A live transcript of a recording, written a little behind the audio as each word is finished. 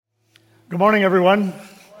Good morning, everyone.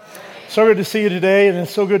 So good to see you today, and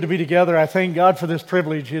it's so good to be together. I thank God for this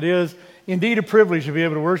privilege. It is indeed a privilege to be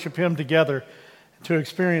able to worship Him together, to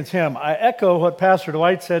experience Him. I echo what Pastor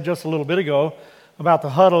Dwight said just a little bit ago about the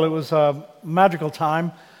huddle. It was a magical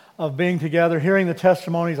time of being together, hearing the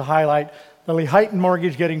testimonies, a highlight, the Lehighton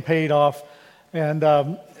mortgage getting paid off, and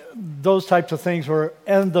those types of things were,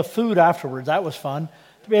 and the food afterwards. That was fun,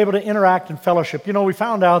 to be able to interact and fellowship. You know, we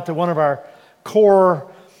found out that one of our core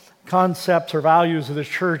concepts or values of this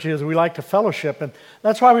church is we like to fellowship, and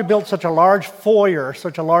that's why we built such a large foyer,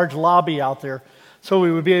 such a large lobby out there, so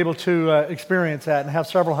we would be able to experience that and have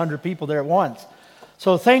several hundred people there at once.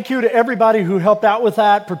 So thank you to everybody who helped out with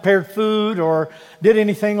that, prepared food or did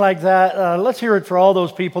anything like that. Let's hear it for all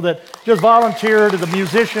those people that just volunteered, to the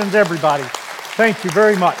musicians, everybody. Thank you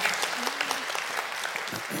very much.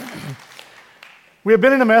 We have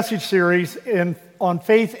been in a message series on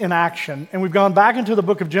faith in action, and we've gone back into the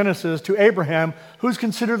book of Genesis to Abraham, who's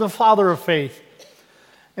considered the father of faith.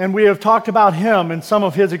 And we have talked about him and some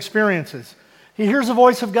of his experiences. He hears the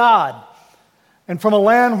voice of God, and from a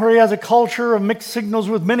land where he has a culture of mixed signals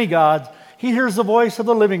with many gods, he hears the voice of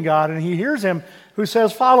the living God, and he hears him who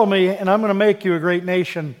says, "Follow me, and I'm going to make you a great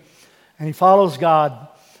nation." And he follows God,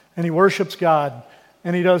 and he worships God,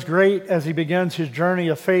 and he does great as he begins his journey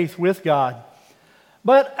of faith with God.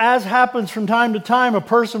 But as happens from time to time, a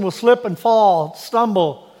person will slip and fall,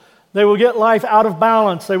 stumble. They will get life out of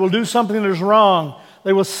balance. They will do something that is wrong.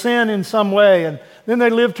 They will sin in some way, and then they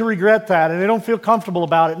live to regret that, and they don't feel comfortable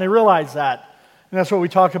about it, and they realize that. And that's what we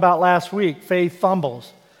talked about last week, faith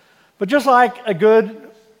fumbles. But just like a good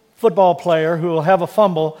football player who will have a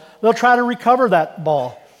fumble, they'll try to recover that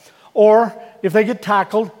ball. Or if they get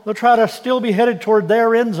tackled, they'll try to still be headed toward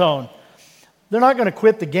their end zone. They're not going to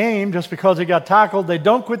quit the game just because they got tackled. They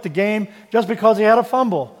don't quit the game just because he had a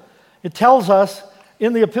fumble. It tells us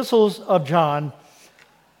in the epistles of John,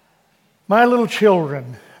 "My little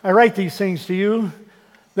children, I write these things to you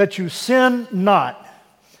that you sin not.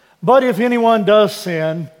 But if anyone does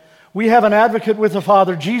sin, we have an advocate with the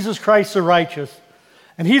Father, Jesus Christ the righteous.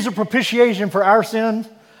 And he's a propitiation for our sins,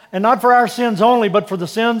 and not for our sins only, but for the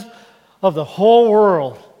sins of the whole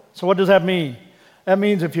world." So what does that mean? That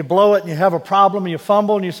means if you blow it and you have a problem and you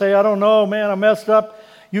fumble and you say, "I don't know, man, I messed up,"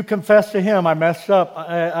 you confess to him, "I messed up,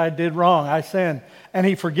 I did wrong, I sinned." And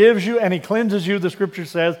he forgives you and he cleanses you, the scripture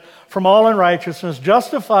says, from all unrighteousness,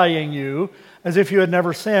 justifying you as if you had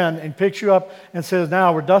never sinned, and picks you up and says,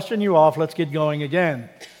 "Now we're dusting you off, let's get going again."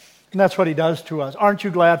 And that's what he does to us. Aren't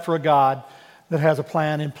you glad for a God that has a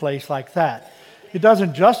plan in place like that? It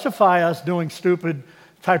doesn't justify us doing stupid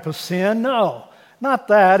type of sin, no. Not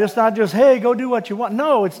that. It's not just, hey, go do what you want.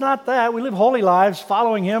 No, it's not that. We live holy lives,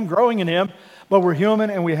 following Him, growing in Him, but we're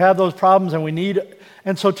human and we have those problems and we need it.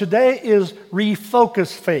 And so today is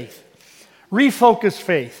refocused faith. Refocused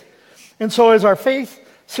faith. And so as our faith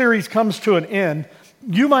series comes to an end,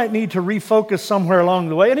 you might need to refocus somewhere along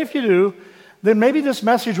the way. And if you do, then maybe this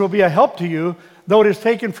message will be a help to you, though it is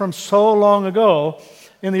taken from so long ago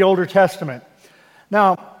in the Older Testament.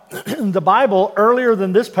 Now, the Bible, earlier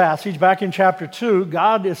than this passage, back in chapter 2,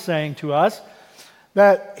 God is saying to us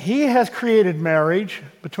that He has created marriage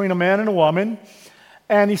between a man and a woman,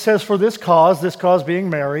 and He says for this cause being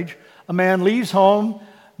marriage, a man leaves home,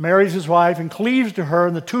 marries his wife, and cleaves to her,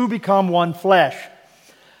 and the two become one flesh.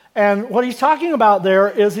 And what He's talking about there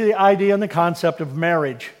is the idea and the concept of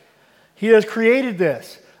marriage. He has created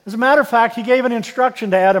this. As a matter of fact, He gave an instruction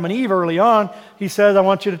to Adam and Eve early on. He says, "I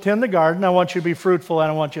want you to tend the garden, I want you to be fruitful, and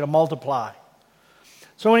I want you to multiply."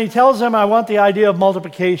 So when He tells them, "I want the idea of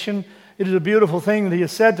multiplication," it is a beautiful thing that He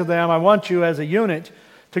has said to them, "I want you as a unit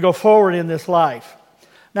to go forward in this life."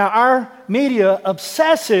 Now, our media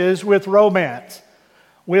obsesses with romance.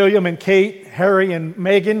 William and Kate, Harry and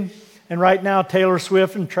Meghan, and right now Taylor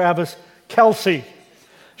Swift and Travis Kelce.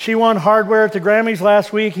 She won hardware at the Grammys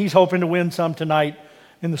last week. He's hoping to win some tonight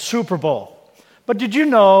in the Super Bowl. But did you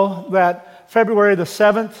know that February the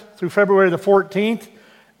 7th through February the 14th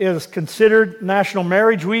is considered National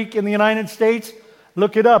Marriage Week in the United States?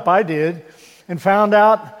 Look it up, I did, and found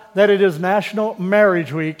out that it is National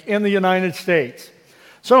Marriage Week in the United States.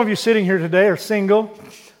 Some of you sitting here today are single.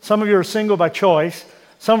 Some of you are single by choice.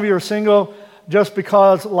 Some of you are single just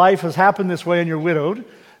because life has happened this way and you're widowed.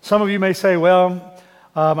 Some of you may say, "Well,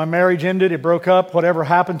 my marriage ended, it broke up, whatever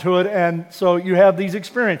happened to it," and so you have these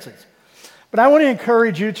experiences. But I want to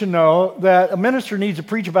encourage you to know that a minister needs to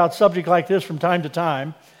preach about a subject like this from time to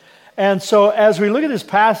time. And so as we look at this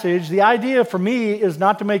passage, the idea for me is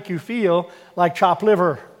not to make you feel like chopped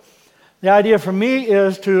liver. The idea for me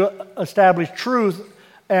is to establish truth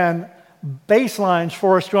and baselines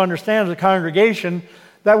for us to understand as a congregation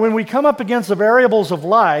that when we come up against the variables of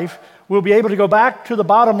life, we'll be able to go back to the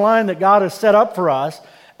bottom line that God has set up for us,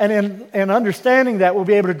 and in understanding that, we'll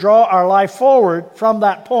be able to draw our life forward from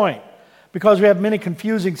that point, because we have many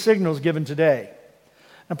confusing signals given today.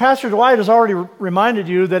 Now, Pastor Dwight has already reminded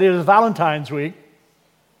you that it is Valentine's week,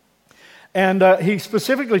 and he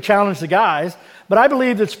specifically challenged the guys, but I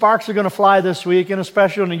believe that sparks are going to fly this week in a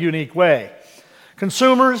special and a unique way.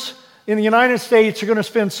 Consumers in the United States are going to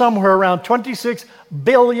spend somewhere around $26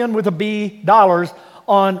 billion with a B dollars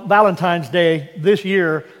on Valentine's Day this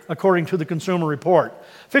year, according to the Consumer Report.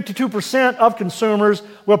 52% of consumers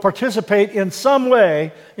will participate in some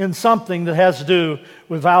way in something that has to do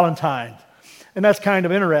with Valentine's. And that's kind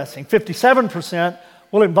of interesting. 57%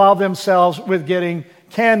 will involve themselves with getting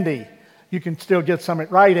candy. You can still get some at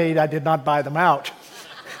Rite Aid. I did not buy them out.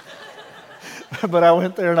 But I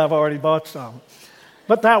went there and I've already bought some.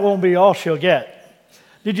 But that won't be all she'll get.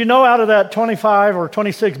 Did you know out of that $25 or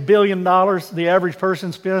 $26 billion, the average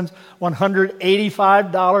person spends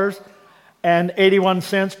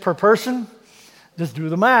 $185.81 per person? Just do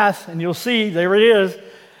the math and you'll see, there it is.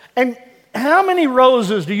 And how many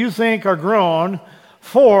roses do you think are grown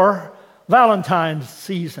for Valentine's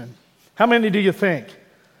season? How many do you think?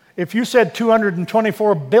 If you said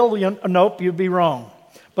 224 billion, nope, you'd be wrong.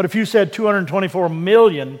 But if you said 224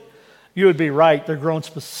 million, you would be right. They're grown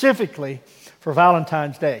specifically for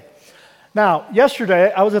Valentine's Day. Now,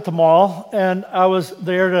 yesterday I was at the mall and I was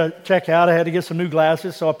there to check out. I had to get some new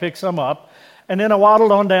glasses, so I picked some up. And then I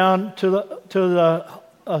waddled on down to the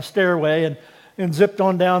stairway and zipped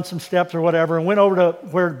on down some steps or whatever, and went over to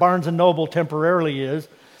where Barnes & Noble temporarily is,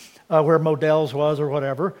 where Modell's was or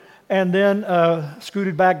whatever, and then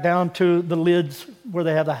scooted back down to the lids where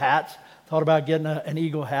they have the hats. Thought about getting an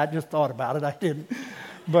Eagle hat, just thought about it. I didn't.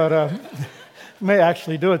 But may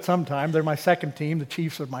actually do it sometime. They're my second team. The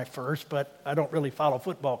Chiefs are my first, but I don't really follow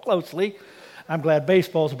football closely. I'm glad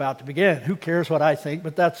baseball's about to begin. Who cares what I think,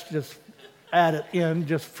 but that's just added in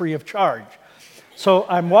just free of charge. So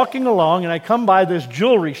I'm walking along, and I come by this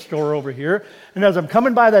jewelry store over here, and as I'm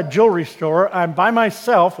coming by that jewelry store, I'm by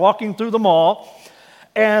myself walking through the mall,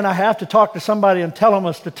 and I have to talk to somebody and tell them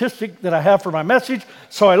a statistic that I have for my message.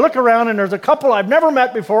 So I look around, and there's a couple I've never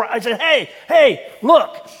met before. I said, hey,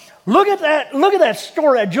 look at that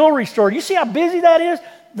store, that jewelry store. You see how busy that is?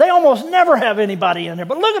 They almost never have anybody in there,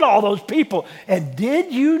 but look at all those people. And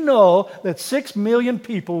did you know that 6 million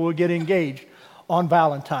people will get engaged on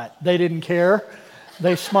Valentine? They didn't care.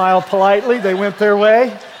 They smiled politely. They went their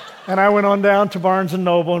way. And I went on down to Barnes &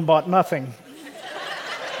 Noble and bought nothing.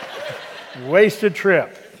 Wasted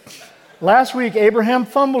trip. Last week, Abraham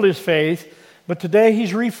fumbled his faith, but today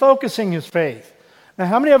he's refocusing his faith. Now,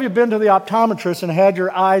 how many of you have been to the optometrist and had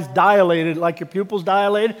your eyes dilated, like your pupils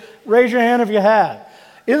dilated? Raise your hand if you have.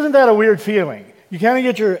 Isn't that a weird feeling? You kind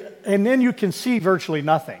of get and then you can see virtually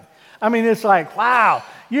nothing. I mean, it's like, wow,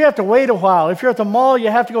 you have to wait a while. If you're at the mall, you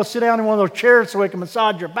have to go sit down in one of those chairs so it can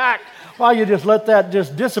massage your back while you just let that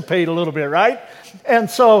just dissipate a little bit, right? And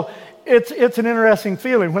so it's an interesting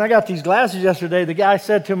feeling. When I got these glasses yesterday, the guy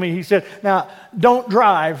said to me, he said, now, don't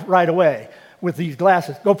drive right away with these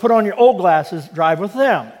glasses. Go put on your old glasses, drive with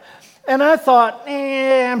them. And I thought,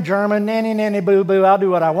 I'm German, nanny, boo-boo, I'll do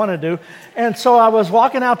what I want to do. And so I was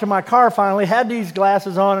walking out to my car finally, had these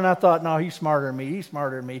glasses on, and I thought, no, he's smarter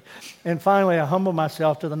than me. And finally, I humbled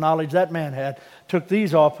myself to the knowledge that man had, took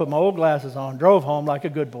these off, put my old glasses on, drove home like a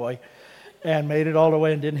good boy, and made it all the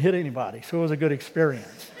way and didn't hit anybody. So it was a good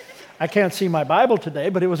experience. I can't see my Bible today,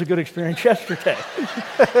 but it was a good experience yesterday.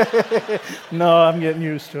 No, I'm getting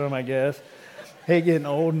used to them, I guess. Hate getting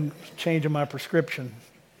old and changing my prescription.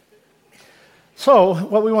 So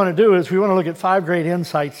what we want to do is we want to look at 5 great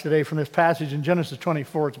insights today from this passage in Genesis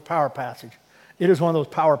 24. It's a power passage. It is one of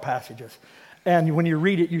those power passages. And when you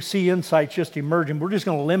read it, you see insights just emerging. We're just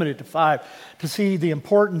going to limit it to 5 to see the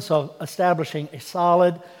importance of establishing a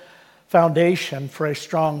solid foundation for a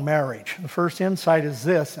strong marriage. The first insight is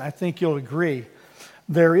this, and I think you'll agree.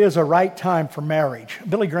 There is a right time for marriage.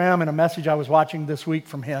 Billy Graham, in a message I was watching this week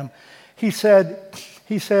from him, he said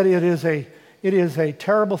it is a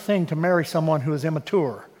terrible thing to marry someone who is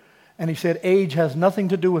immature. And he said age has nothing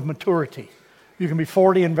to do with maturity. You can be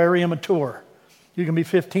 40 and very immature. You can be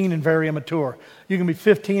 15 and very immature. You can be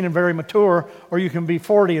 15 and very mature, or you can be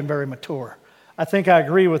 40 and very mature. I think I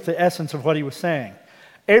agree with the essence of what he was saying.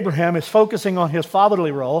 Abraham is focusing on his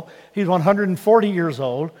fatherly role. He's 140 years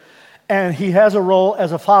old, and he has a role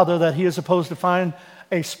as a father that he is supposed to find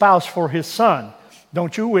a spouse for his son.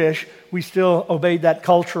 Don't you wish we still obeyed that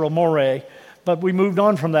cultural mores? But we moved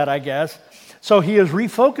on from that, I guess. So he is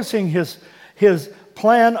refocusing his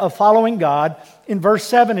plan of following God. In verse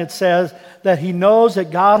 7 it says that he knows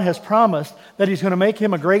that God has promised that he's going to make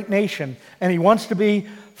him a great nation, and he wants to be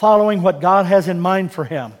following what God has in mind for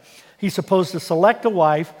him. He's supposed to select a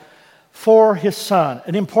wife for his son,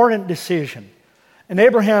 an important decision. And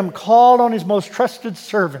Abraham called on his most trusted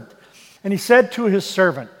servant, and he said to his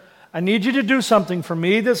servant, I need you to do something for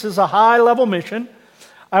me. This is a high-level mission.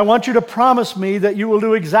 I want you to promise me that you will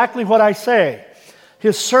do exactly what I say.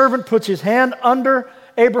 His servant puts his hand under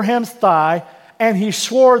Abraham's thigh, and he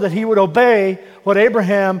swore that he would obey what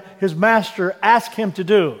Abraham, his master, asked him to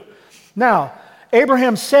do. Now,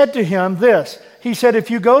 Abraham said to him this. He said, if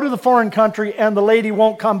you go to the foreign country and the lady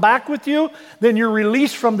won't come back with you, then you're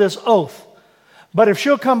released from this oath. But if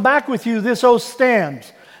she'll come back with you, this oath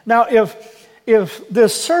stands. Now, if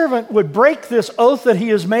this servant would break this oath that he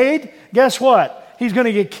has made, guess what? He's going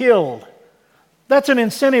to get killed. That's an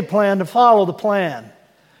incentive plan to follow the plan.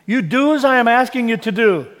 You do as I am asking you to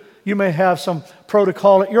do. You may have some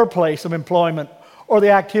protocol at your place of employment or the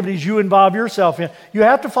activities you involve yourself in. You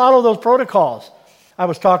have to follow those protocols. I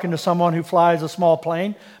was talking to someone who flies a small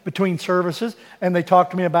plane between services, and they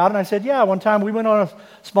talked to me about it, and I said, yeah, one time we went on a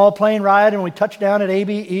small plane ride, and we touched down at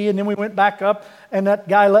ABE, and then we went back up, and that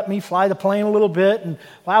guy let me fly the plane a little bit, and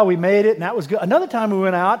wow, we made it, and that was good. Another time we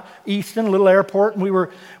went out, Easton, a little airport, and we were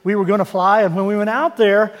going to fly, and when we went out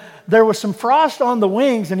there was some frost on the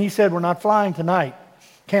wings, and he said, we're not flying tonight.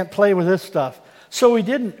 Can't play with this stuff. So we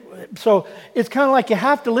didn't. So it's kind of like you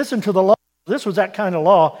have to listen to the law. This was that kind of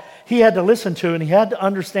law he had to listen to, and he had to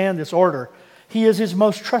understand this order. He is his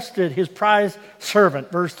most trusted, his prized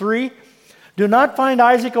servant. Verse 3, do not find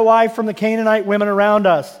Isaac a wife from the Canaanite women around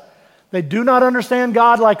us. They do not understand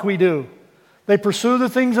God like we do. They pursue the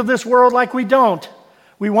things of this world like we don't.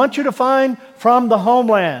 We want you to find from the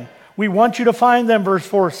homeland. We want you to find them, verse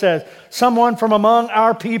 4 says, someone from among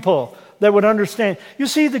our people that would understand. You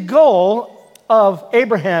see, the goal of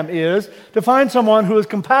Abraham is to find someone who is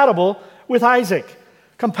compatible with Isaac,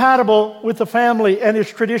 compatible with the family and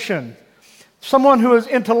its tradition. Someone who is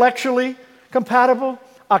intellectually compatible,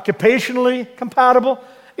 occupationally compatible,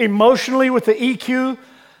 emotionally with the EQ.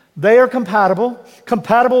 They are compatible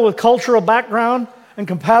with cultural background, and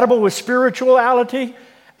compatible with spirituality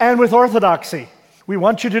and with orthodoxy. We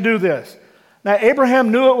want you to do this. Now,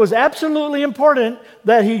 Abraham knew it was absolutely important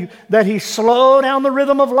that he slow down the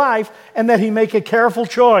rhythm of life and that he make a careful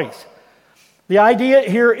choice. The idea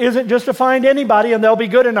here isn't just to find anybody and they'll be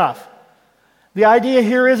good enough. The idea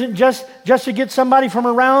here isn't just to get somebody from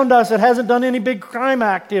around us that hasn't done any big crime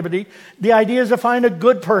activity. The idea is to find a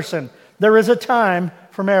good person. There is a time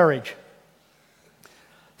for marriage.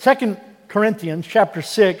 2 Corinthians chapter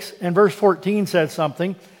 6 and verse 14 says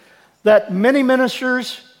something that many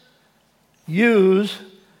ministers use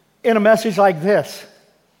in a message like this.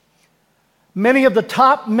 Many of the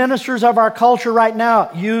top ministers of our culture right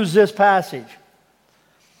now use this passage.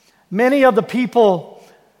 Many of the people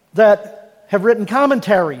that have written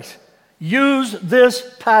commentaries use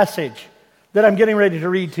this passage that I'm getting ready to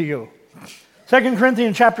read to you. 2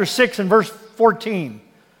 Corinthians chapter 6 and verse 14.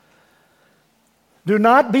 Do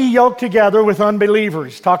not be yoked together with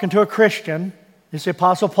unbelievers. Talking to a Christian, it's the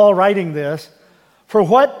Apostle Paul writing this. For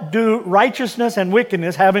what do righteousness and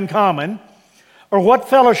wickedness have in common? Or what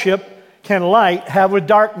fellowship can light have with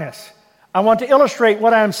darkness? I want to illustrate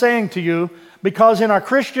what I'm saying to you because in our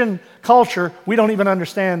Christian culture, we don't even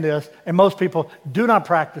understand this, and most people do not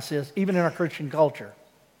practice this, even in our Christian culture.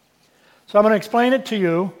 So I'm going to explain it to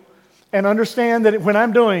you and understand that when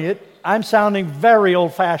I'm doing it, I'm sounding very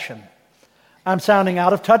old-fashioned. I'm sounding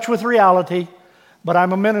out of touch with reality, but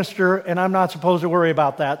I'm a minister, and I'm not supposed to worry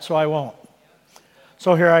about that, so I won't.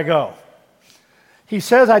 So here I go. He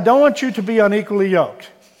says, I don't want you to be unequally yoked.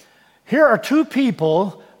 Here are two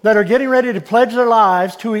people that are getting ready to pledge their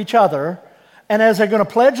lives to each other, and as they're going to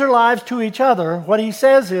pledge their lives to each other, what he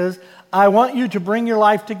says is, I want you to bring your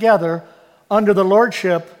life together under the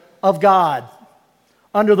lordship of God,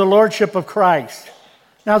 under the lordship of Christ.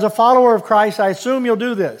 Now, as a follower of Christ, I assume you'll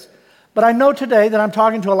do this. But I know today that I'm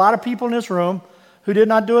talking to a lot of people in this room who did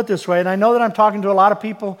not do it this way, and I know that I'm talking to a lot of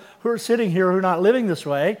people who are sitting here who are not living this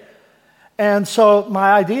way. And so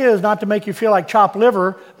my idea is not to make you feel like chopped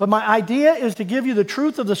liver, but my idea is to give you the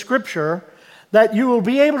truth of the Scripture that you will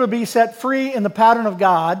be able to be set free in the pattern of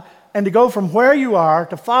God and to go from where you are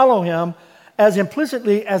to follow Him as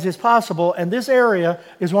implicitly as is possible. And this area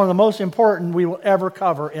is one of the most important we will ever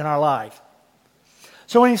cover in our life.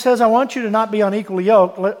 So when he says, I want you to not be unequally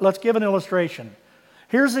yoked, let's give an illustration.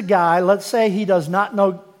 Here's a guy, let's say he does not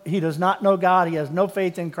know God, he has no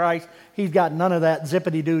faith in Christ, he's got none of that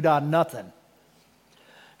zippity-doo-dah nothing.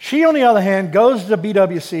 She, on the other hand, goes to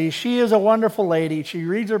BWC. She is a wonderful lady. She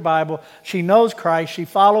reads her Bible. She knows Christ. She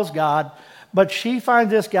follows God. But she finds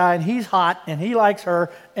this guy, and he's hot, and he likes her,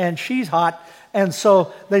 and she's hot. And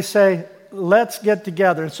so they say, let's get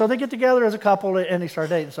together. And so they get together as a couple, and they start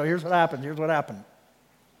dating. So here's what happens. Here's what happened.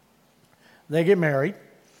 They get married.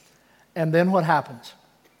 And then what happens?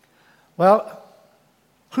 Well,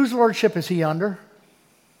 whose lordship is he under?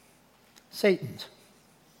 Satan's.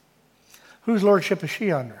 Whose lordship is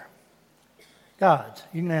she under? God's.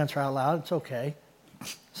 You can answer out loud. It's okay.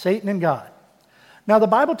 Satan and God. Now, the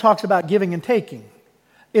Bible talks about giving and taking.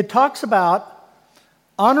 It talks about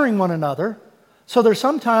honoring one another. So there's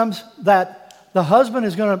sometimes that the husband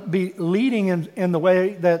is going to be leading in the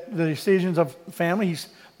way that the decisions of family. He's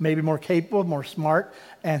maybe more capable, more smart,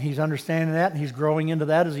 and he's understanding that, and he's growing into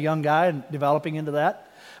that as a young guy and developing into that.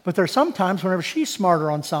 But there's sometimes whenever she's smarter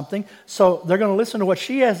on something, so they're going to listen to what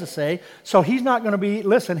she has to say. So he's not going to be,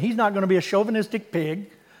 he's not going to be a chauvinistic pig,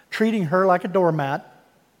 treating her like a doormat,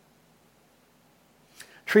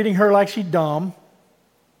 treating her like she's dumb,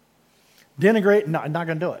 denigrate, no, not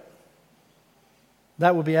going to do it.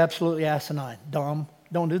 That would be absolutely asinine, dumb.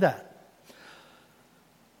 Don't do that.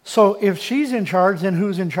 So if she's in charge, then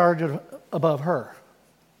who's in charge above her?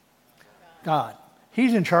 God.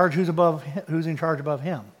 He's in charge. Who's in charge above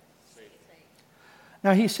him?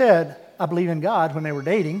 Now he said, I believe in God when they were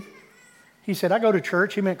dating. He said, I go to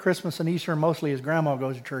church. He meant Christmas and Easter, and mostly his grandma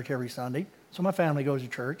goes to church every Sunday. So my family goes to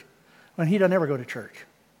church. When he doesn't ever go to church.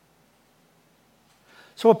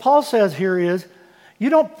 So what Paul says here is, you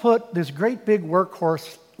don't put this great big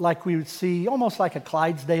workhorse like we would see, almost like a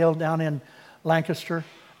Clydesdale down in Lancaster,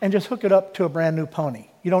 and just hook it up to a brand new pony.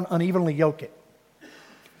 You don't unevenly yoke it.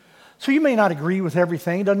 So you may not agree with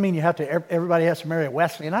everything. It doesn't mean everybody has to marry a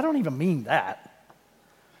Wesleyan. I don't even mean that.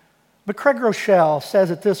 But Craig Rochelle says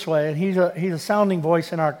it this way, and he's a sounding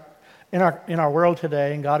voice in our world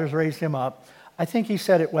today, and God has raised him up. I think he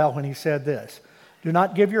said it well when he said this: do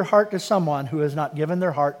not give your heart to someone who has not given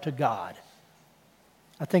their heart to God.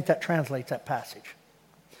 I think that translates that passage.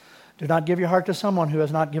 Do not give your heart to someone who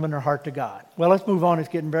has not given their heart to God. Well, let's move on. It's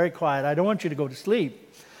getting very quiet. I don't want you to go to sleep.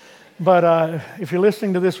 But if you're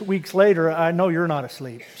listening to this weeks later, I know you're not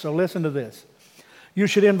asleep. So listen to this. You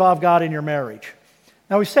should involve God in your marriage.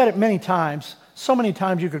 Now, we said it many times. So many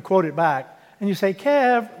times you could quote it back. And you say,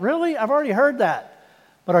 Kev, really? I've already heard that.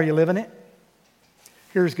 But are you living it?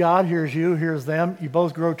 Here's God, here's you, here's them. You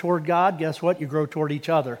both grow toward God. Guess what? You grow toward each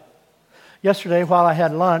other. Yesterday, while I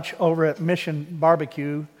had lunch over at Mission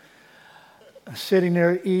Barbecue, sitting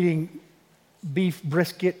there eating beef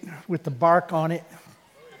brisket with the bark on it,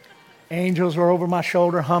 angels were over my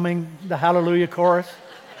shoulder humming the Hallelujah chorus.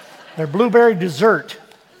 Their blueberry dessert.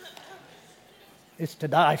 It's to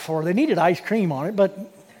die for. They needed ice cream on it, but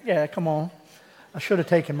yeah, come on. I should have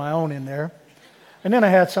taken my own in there. And then I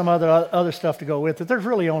had some other stuff to go with it. There's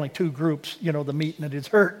really only two groups, the meat and the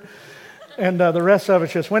dessert. And the rest of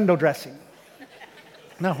it's just window dressing.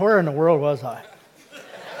 Now, where in the world was I?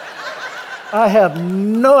 I have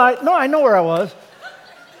I know where I was.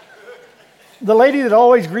 The lady that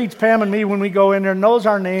always greets Pam and me when we go in there knows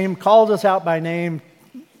our name, calls us out by name,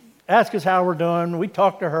 asks us how we're doing. We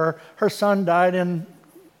talk to her. Her son died in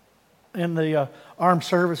the armed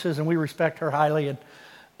services, and we respect her highly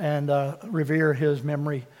and revere his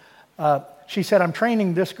memory. She said, I'm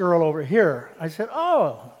training this girl over here. I said,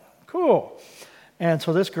 oh, cool. And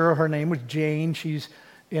so this girl, her name was Jane. She's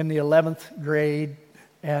in the 11th grade,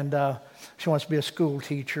 and she wants to be a school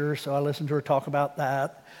teacher, so I listened to her talk about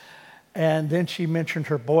that. And then she mentioned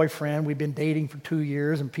her boyfriend. We've been dating for 2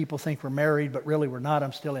 years, and people think we're married, but really we're not.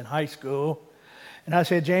 I'm still in high school. And I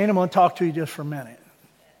said, Jane, I'm going to talk to you just for a minute.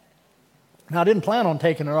 Now, I didn't plan on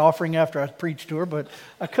taking her offering after I preached to her, but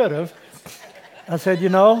I could have. I said,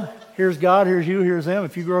 here's God, here's you, here's them.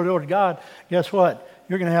 If you grow toward God, guess what?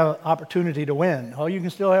 You're going to have an opportunity to win. Oh, you can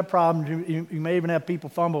still have problems. You may even have people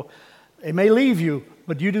fumble. They may leave you,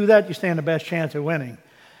 but you do that, you stand the best chance of winning.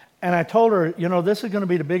 And I told her, this is going to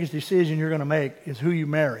be the biggest decision you're going to make is who you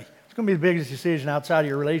marry. It's going to be the biggest decision outside of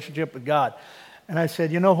your relationship with God. And I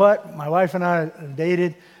said, you know what? My wife and I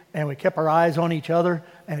dated, and we kept our eyes on each other,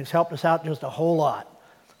 and it's helped us out just a whole lot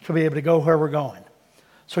to be able to go where we're going.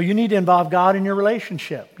 So you need to involve God in your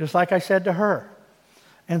relationship, just like I said to her.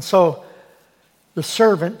 And so the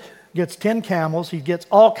servant gets 10 camels. He gets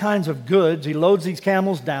all kinds of goods. He loads these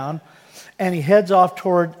camels down. And he heads off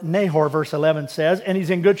toward Nahor, verse 11 says, and he's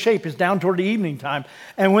in good shape. It's down toward the evening time.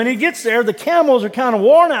 And when he gets there, the camels are kind of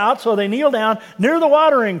worn out, so they kneel down near the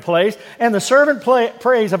watering place, and the servant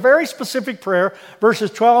prays a very specific prayer, verses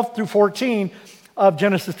 12 through 14. of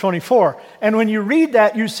Genesis 24. And when you read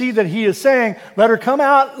that, you see that he is saying, let her come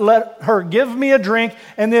out, let her give me a drink,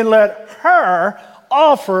 and then let her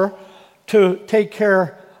offer to take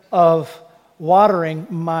care of watering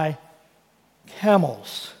my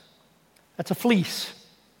camels. That's a fleece.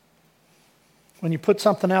 When you put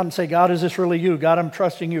something out and say, God, is this really you? God, I'm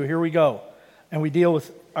trusting you. Here we go. And we deal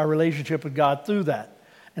with our relationship with God through that.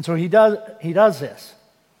 And so he does this.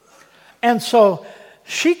 And so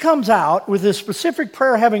she comes out with this specific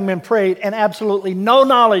prayer having been prayed and absolutely no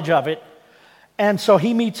knowledge of it. And so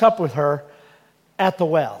he meets up with her at the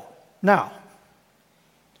well. Now,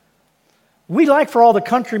 we like for all the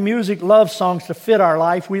country music love songs to fit our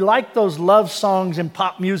life. We like those love songs and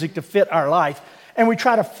pop music to fit our life. And we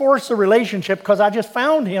try to force the relationship because I just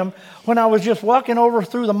found him when I was just walking over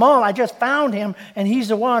through the mall. I just found him and he's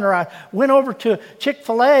the one. Or I went over to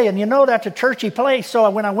Chick-fil-A and you know that's a churchy place. So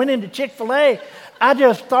when I went into Chick-fil-A, I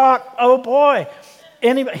just thought, oh boy,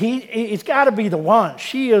 he's got to be the one.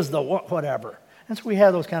 She is the one, whatever. And so we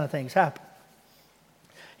have those kind of things happen.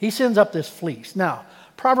 He sends up this fleece. Now,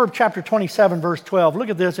 Proverbs chapter 27, verse 12. Look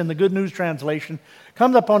at this in the Good News Translation.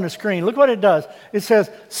 Comes up on the screen. Look what it does. It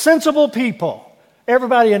says, sensible people.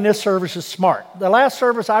 Everybody in this service is smart. The last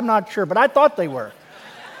service, I'm not sure, but I thought they were.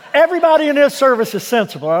 Everybody in this service is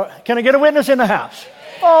sensible. Can I get a witness in the house?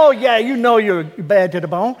 Oh, yeah, you know you're bad to the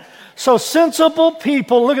bone. So sensible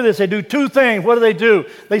people, look at this. They do two things. What do?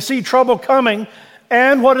 They see trouble coming,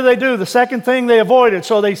 and what do? The second thing, they avoid it.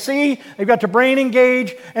 So they see, they've got their brain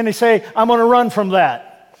engaged, and they say, I'm going to run from that.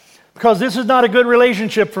 Because this is not a good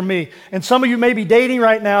relationship for me. And some of you may be dating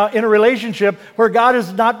right now in a relationship where God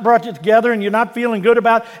has not brought you together and you're not feeling good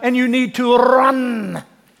about it, and you need to run.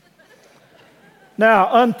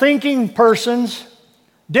 Now, unthinking persons,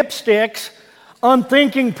 dipsticks,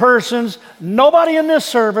 unthinking persons, nobody in this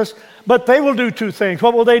service, but they will do two things.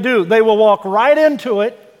 What will they do? They will walk right into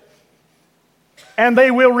it and they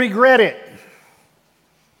will regret it.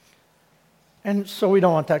 And so we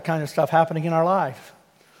don't want that kind of stuff happening in our life.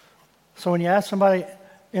 So when you ask somebody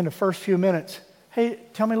in the first few minutes, hey,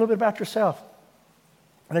 tell me a little bit about yourself.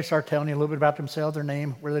 And they start telling you a little bit about themselves, their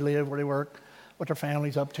name, where they live, where they work, what their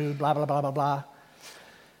family's up to, blah, blah, blah, blah, blah.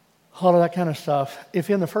 All of that kind of stuff. If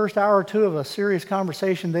in the first hour or two of a serious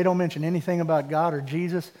conversation they don't mention anything about God or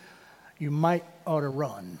Jesus, you might ought to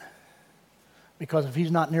run. Because if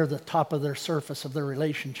he's not near the top of their surface of their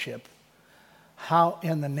relationship, how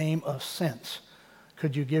in the name of sense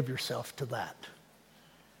could you give yourself to that?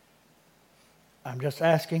 I'm just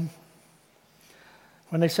asking.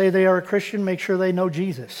 When they say they are a Christian, make sure they know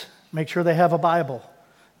Jesus. Make sure they have a Bible.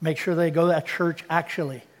 Make sure they go to church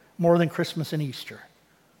actually, more than Christmas and Easter.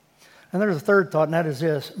 And there's a third thought, and that is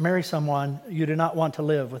this. Marry someone you do not want to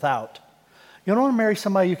live without. You don't want to marry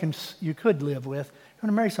somebody you could live with. You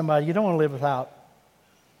want to marry somebody you don't want to live without.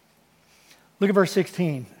 Look at verse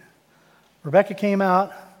 16. Rebekah came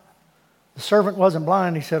out. The servant wasn't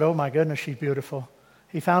blind. He said, oh my goodness, she's beautiful.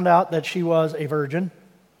 He found out that she was a virgin.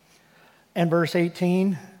 And verse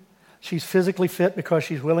 18, she's physically fit because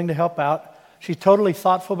she's willing to help out. She's totally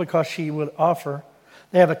thoughtful because she would offer.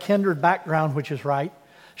 They have a kindred background, which is right.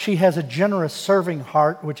 She has a generous serving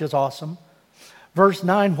heart, which is awesome. Verse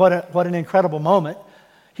 9, what an incredible moment.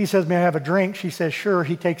 He says, may I have a drink? She says, sure.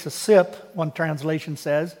 He takes a sip, one translation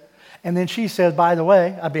says. And then she says, by the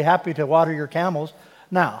way, I'd be happy to water your camels.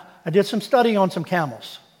 Now, I did some study on some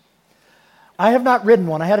camels. I have not ridden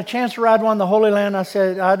one. I had a chance to ride one in the Holy Land. I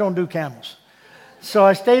said, I don't do camels. So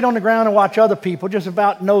I stayed on the ground and watched other people just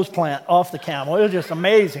about nose plant off the camel. It was just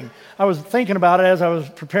amazing. I was thinking about it as I was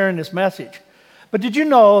preparing this message. But did you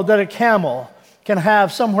know that a camel can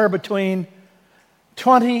have somewhere between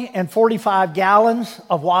 20 and 45 gallons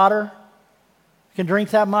of water? You can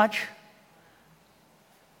drink that much?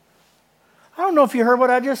 I don't know if you heard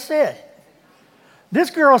what I just said.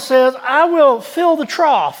 This girl says, I will fill the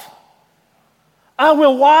trough. I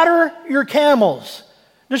will water your camels.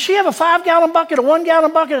 Does she have a 5-gallon bucket, a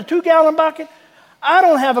 1-gallon bucket, a 2-gallon bucket? I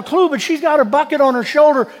don't have a clue, but she's got her bucket on her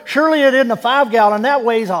shoulder. Surely it isn't a 5-gallon. That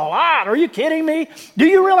weighs a lot. Are you kidding me? Do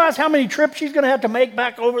you realize how many trips she's going to have to make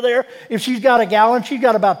back over there? If she's got a gallon, she's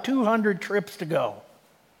got about 200 trips to go.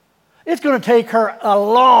 It's going to take her a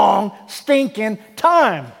long, stinking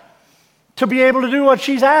time to be able to do what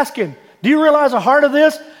she's asking. Do you realize the heart of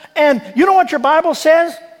this? And you know what your Bible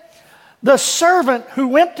says? The servant who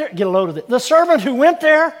went there, get a load of it. The servant who went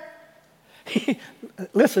there,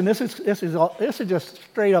 listen, this is just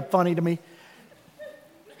straight up funny to me.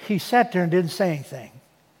 He sat there and didn't say anything.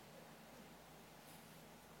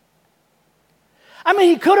 I mean,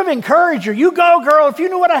 he could have encouraged her. You go, girl. If you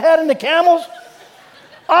knew what I had in the camels,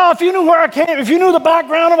 Oh, if you knew where I came, if you knew the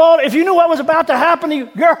background of all, if you knew what was about to happen to you,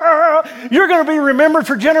 girl, you're going to be remembered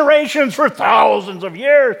for generations, for thousands of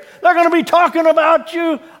years. They're going to be talking about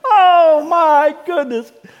you. Oh, my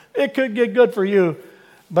goodness. It could get good for you.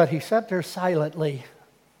 But he sat there silently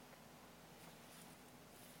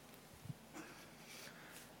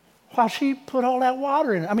while she put all that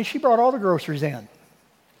water in. I mean, she brought all the groceries in.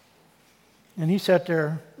 And he sat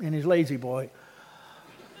there in his lazy boy,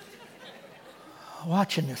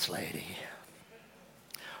 watching this lady.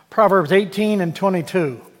 Proverbs 18 and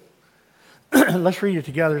 22. Let's read it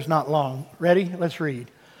together. It's not long. Ready? Let's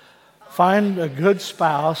read. Find a good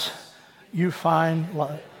spouse, you find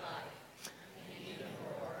love.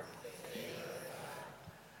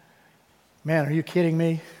 Man, are you kidding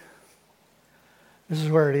me? This is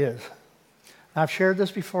where it is. I've shared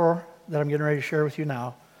this before that I'm getting ready to share with you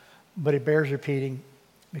now, but it bears repeating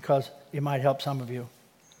because it might help some of you.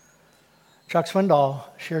 Chuck Swindoll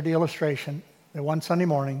shared the illustration that one Sunday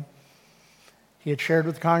morning he had shared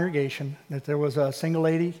with the congregation that there was a single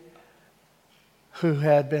lady who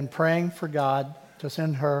had been praying for God to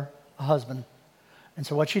send her a husband. And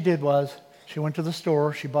so what she did was she went to the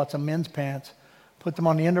store, she bought some men's pants, put them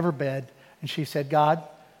on the end of her bed, and she said, God,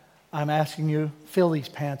 I'm asking you, fill these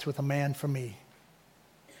pants with a man for me.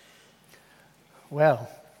 Well,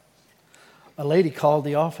 a lady called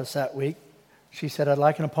the office that week. She said, I'd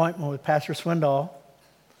like an appointment with Pastor Swindoll.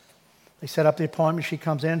 They set up the appointment. She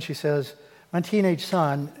comes in. She says, my teenage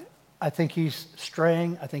son, I think he's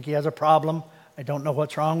straying. I think he has a problem. I don't know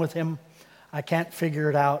what's wrong with him. I can't figure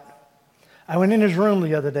it out. I went in his room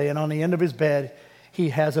the other day, and on the end of his bed, he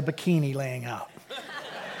has a bikini laying out.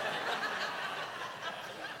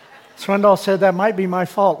 Swindoll said, that might be my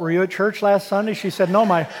fault. Were you at church last Sunday? She said, no,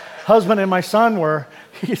 my husband and my son were.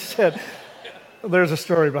 He said, there's a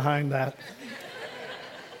story behind that.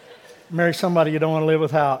 Marry somebody you don't want to live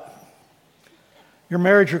without. Your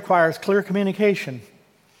marriage requires clear communication.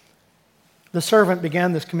 The servant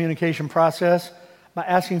began this communication process by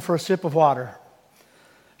asking for a sip of water.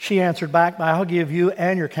 She answered back by, I'll give you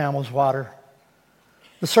and your camels water.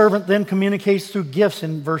 The servant then communicates through gifts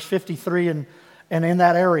in verse 53 and in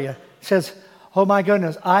that area. He says, oh my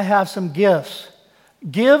goodness, I have some gifts.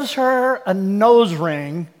 Gives her a nose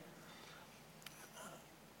ring.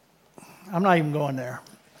 I'm not even going there.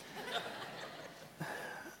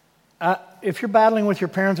 If you're battling with your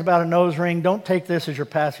parents about a nose ring, don't take this as your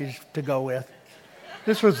passage to go with.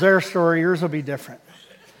 This was their story. Yours will be different.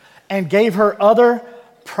 And gave her other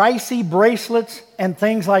pricey bracelets and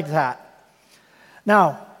things like that.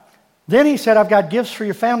 Now, then he said, I've got gifts for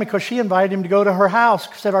your family, because she invited him to go to her house.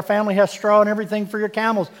 Said, our family has straw and everything for your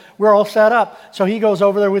camels. We're all set up. So he goes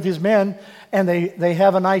over there with his men, and they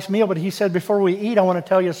have a nice meal. But he said, before we eat, I want to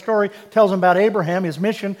tell you a story. Tells them about Abraham, his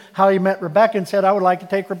mission, how he met Rebekah, and said, I would like to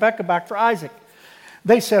take Rebekah back for Isaac.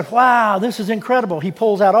 They said, wow, this is incredible. He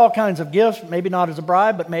pulls out all kinds of gifts, maybe not as a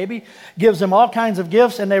bride, but maybe gives them all kinds of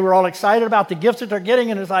gifts, and they were all excited about the gifts that they're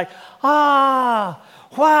getting, and it's like, wow,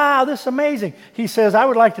 this is amazing. He says, I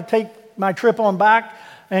would like to take my trip on back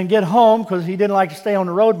and get home, because he didn't like to stay on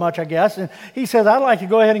the road much, I guess. And he says, I'd like to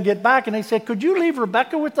go ahead and get back. And they said, could you leave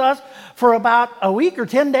Rebekah with us for about a week or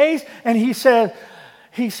 10 days? And he said,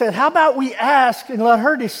 how about we ask and let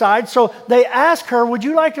her decide? So they asked her, would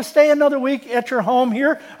you like to stay another week at your home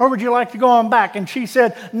here, or would you like to go on back? And she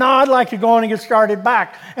said, no, I'd like to go on and get started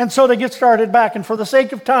back. And so they get started back. And for the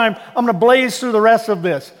sake of time, I'm going to blaze through the rest of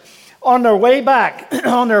this. On their way back,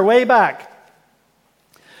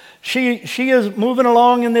 she is moving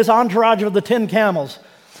along in this entourage of the 10 camels.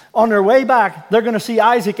 On their way back, they're going to see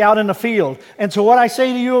Isaac out in the field. And so what I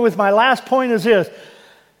say to you with my last point is this: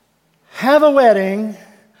 have a wedding,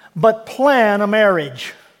 but plan a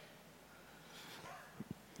marriage.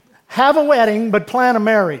 Have a wedding, but plan a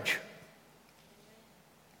marriage.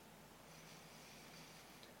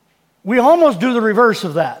 We almost do the reverse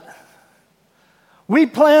of that. We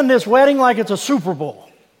plan this wedding like it's a Super Bowl.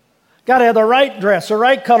 Got to have the right dress, the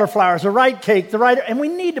right color flowers, the right cake, and we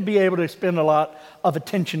need to be able to spend a lot of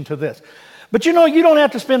attention to this. But you know, you don't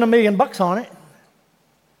have to spend $1 million on it.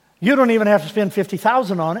 You don't even have to spend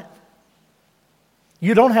 $50,000 on it.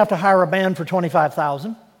 You don't have to hire a band for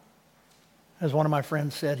 $25,000, as one of my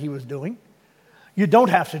friends said he was doing. You don't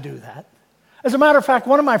have to do that. As a matter of fact,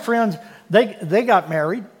 one of my friends, they got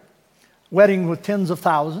married, wedding with tens of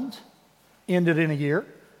thousands, ended in a year.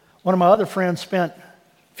 One of my other friends spent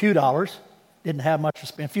few dollars, didn't have much to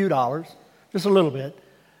spend, a few dollars, just a little bit,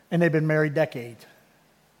 and they've been married decades.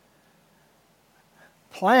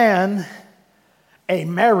 Plan a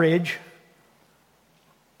marriage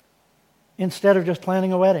instead of just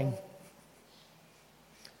planning a wedding.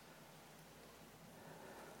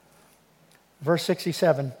 Verse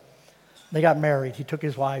 67, they got married. He took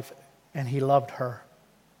his wife, and he loved her.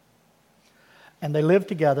 And they lived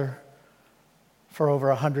together for over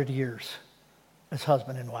 100 years as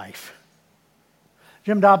husband and wife.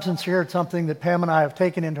 Jim Dobson shared something that Pam and I have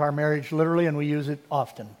taken into our marriage literally, and we use it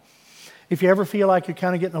often. If you ever feel like you're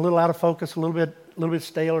kind of getting a little out of focus, a little bit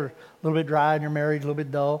stale, or a little bit dry in your marriage, a little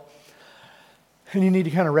bit dull, and you need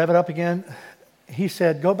to kind of rev it up again, he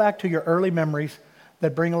said, go back to your early memories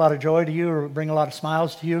that bring a lot of joy to you, or bring a lot of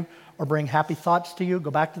smiles to you, or bring happy thoughts to you. Go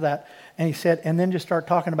back to that. And he said, and then just start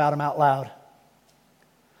talking about them out loud.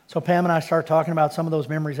 So Pam and I start talking about some of those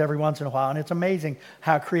memories every once in a while, and it's amazing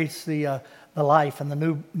how it creates the life and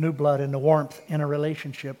the new blood and the warmth in a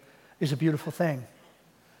relationship is a beautiful thing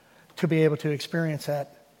to be able to experience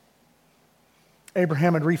that.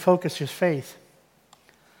 Abraham had refocused his faith.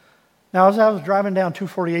 Now, as I was driving down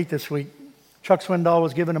 248 this week, Chuck Swindoll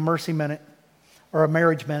was given a mercy minute, or a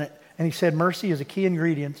marriage minute, and he said mercy is a key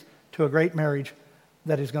ingredient to a great marriage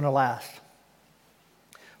that is going to last.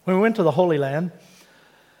 When we went to the Holy Land,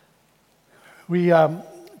 we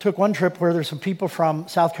took one trip where there's some people from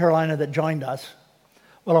South Carolina that joined us.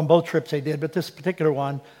 Well, on both trips they did, but this particular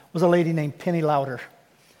one was a lady named Penny Lauder.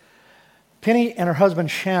 Penny and her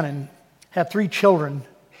husband Shannon had 3 children,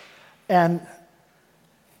 and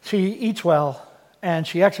she eats well, and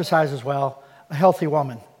she exercises well, a healthy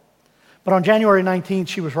woman. But on January 19th,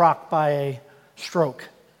 she was rocked by a stroke.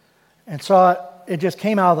 And so it just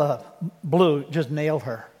came out of the blue, just nailed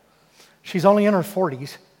her. She's only in her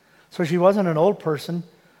 40s, so she wasn't an old person.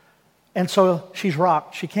 And so she's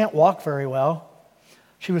rocked. She can't walk very well.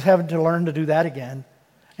 She was having to learn to do that again.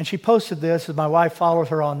 And she posted this, as my wife follows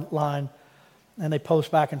her online, and they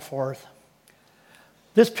post back and forth.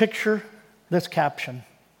 This picture, this caption.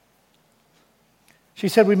 She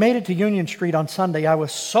said, we made it to Union Street on Sunday. I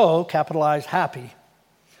was so, capitalized, happy.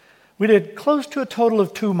 We did close to a total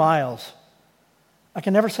of 2 miles. I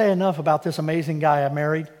can never say enough about this amazing guy I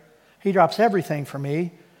married. He drops everything for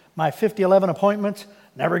me. My 50-11 appointments,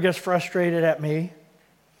 never gets frustrated at me,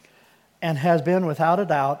 and has been, without a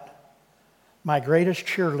doubt, my greatest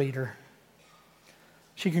cheerleader.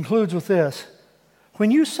 She concludes with this. When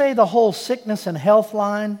you say the whole sickness and health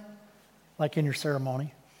line, like in your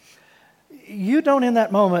ceremony, you don't in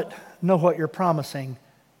that moment know what you're promising.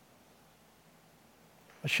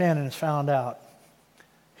 But Shannon has found out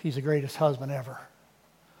he's the greatest husband ever.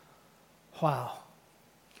 Wow.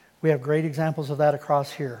 We have great examples of that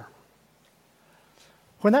across here.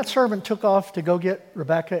 When that servant took off to go get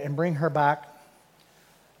Rebecca and bring her back,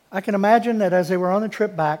 I can imagine that as they were on the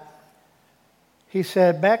trip back, he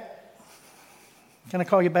said, Beck, can I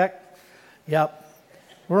call you Beck? Yep.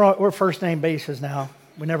 We're first name basis now.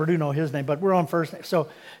 We never do know his name, but we're on first name. So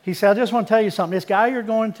he said, I just want to tell you something. This guy you're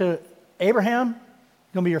going to, Abraham,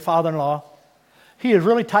 going to be your father-in-law. He is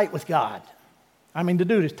really tight with God. I mean, the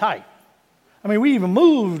dude is tight. I mean, we even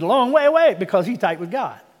moved a long way away because he's tight with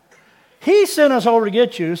God. He sent us over to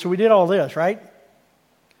get you, so we did all this, right?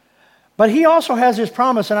 But he also has this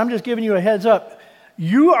promise, and I'm just giving you a heads up.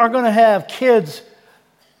 You are going to have kids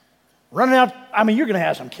running out. I mean, you're going to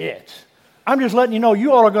have some kids. I'm just letting you know,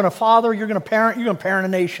 you all are going to father, you're going to parent a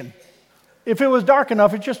nation. If it was dark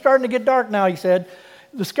enough, it's just starting to get dark now, he said.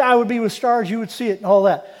 The sky would be with stars, you would see it and all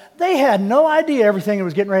that. They had no idea everything that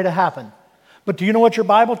was getting ready to happen. But do you know what your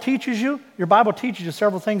Bible teaches you? Your Bible teaches you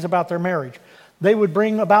several things about their marriage. They would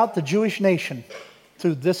bring about the Jewish nation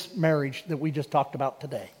through this marriage that we just talked about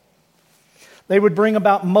today. They would bring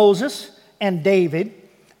about Moses and David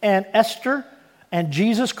and Esther and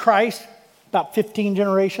Jesus Christ, about 15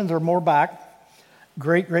 generations or more back,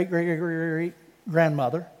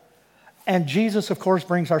 great-great-great-great-grandmother. And Jesus, of course,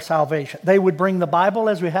 brings our salvation. They would bring the Bible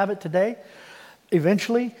as we have it today.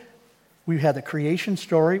 Eventually, we had the creation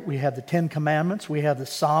story. We have the 10 Commandments. We have the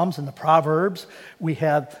Psalms and the Proverbs. We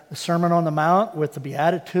have the Sermon on the Mount with the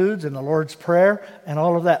Beatitudes and the Lord's Prayer and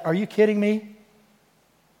all of that. Are you kidding me?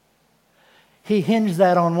 He hinged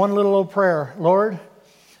that on one little old prayer. Lord,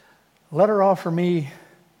 let her offer me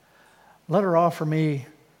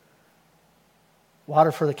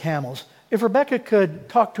water for the camels. If Rebecca could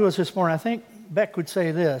talk to us this morning, I think Beck would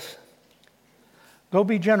say this. Go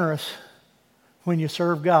be generous when you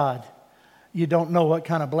serve God. You don't know what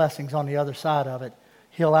kind of blessings on the other side of it.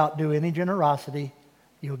 He'll outdo any generosity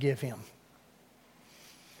you'll give him.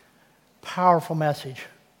 Powerful message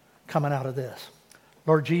coming out of this.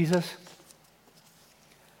 Lord Jesus,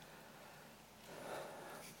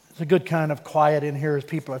 it's a good kind of quiet in here as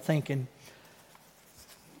people are thinking.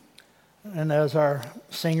 And as our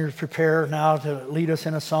singers prepare now to lead us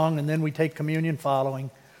in a song, and then we take communion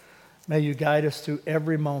following, may you guide us through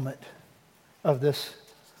every moment of this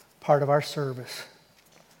part of our service.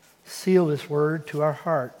 Seal this word to our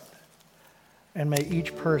heart, and may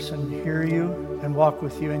each person hear you and walk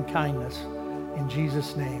with you in kindness. In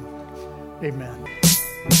Jesus' name, amen.